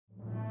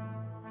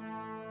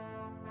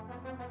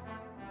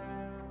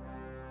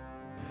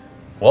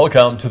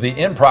Welcome to the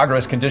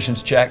in-progress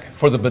conditions check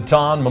for the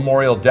Bataan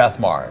Memorial Death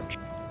March,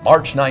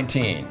 March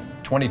 19,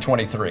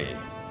 2023.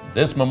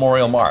 This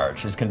memorial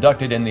march is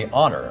conducted in the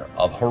honor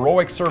of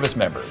heroic service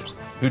members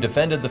who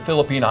defended the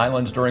Philippine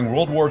Islands during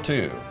World War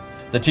II.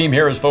 The team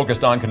here is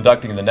focused on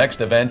conducting the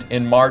next event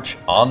in March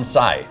on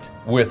site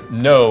with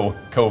no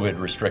COVID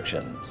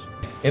restrictions.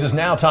 It is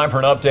now time for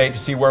an update to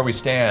see where we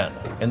stand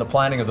in the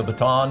planning of the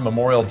Bataan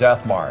Memorial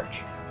Death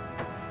March.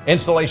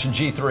 Installation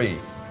G3.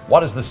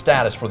 What is the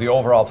status for the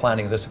overall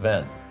planning of this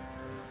event?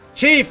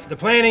 Chief, the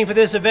planning for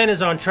this event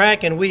is on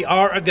track and we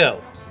are a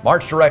go.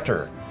 March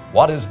Director,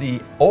 what is the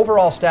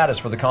overall status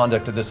for the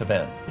conduct of this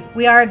event?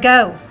 We are a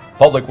go.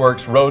 Public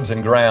Works, Roads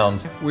and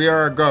Grounds. We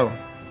are a go.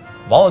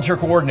 Volunteer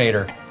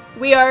Coordinator.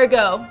 We are a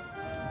go.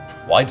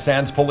 White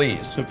Sands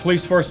Police. The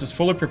police force is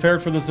fully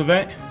prepared for this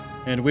event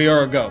and we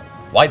are a go.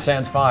 White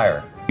Sands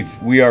Fire.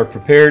 We are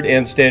prepared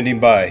and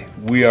standing by.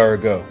 We are a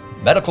go.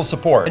 Medical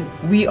Support.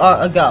 We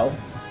are a go.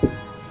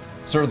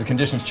 Sir, the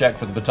conditions check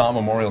for the Bataan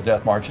Memorial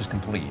Death March is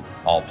complete.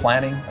 All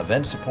planning,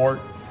 event support,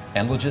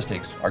 and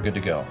logistics are good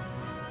to go.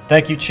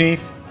 Thank you,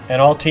 Chief,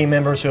 and all team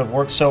members who have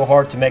worked so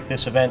hard to make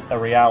this event a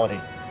reality.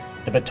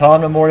 The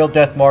Bataan Memorial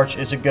Death March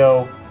is a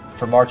go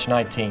for March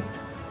 19th.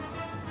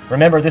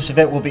 Remember, this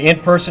event will be in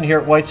person here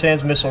at White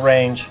Sands Missile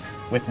Range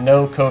with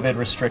no COVID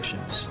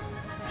restrictions.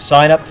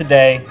 Sign up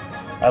today.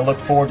 I look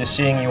forward to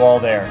seeing you all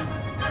there.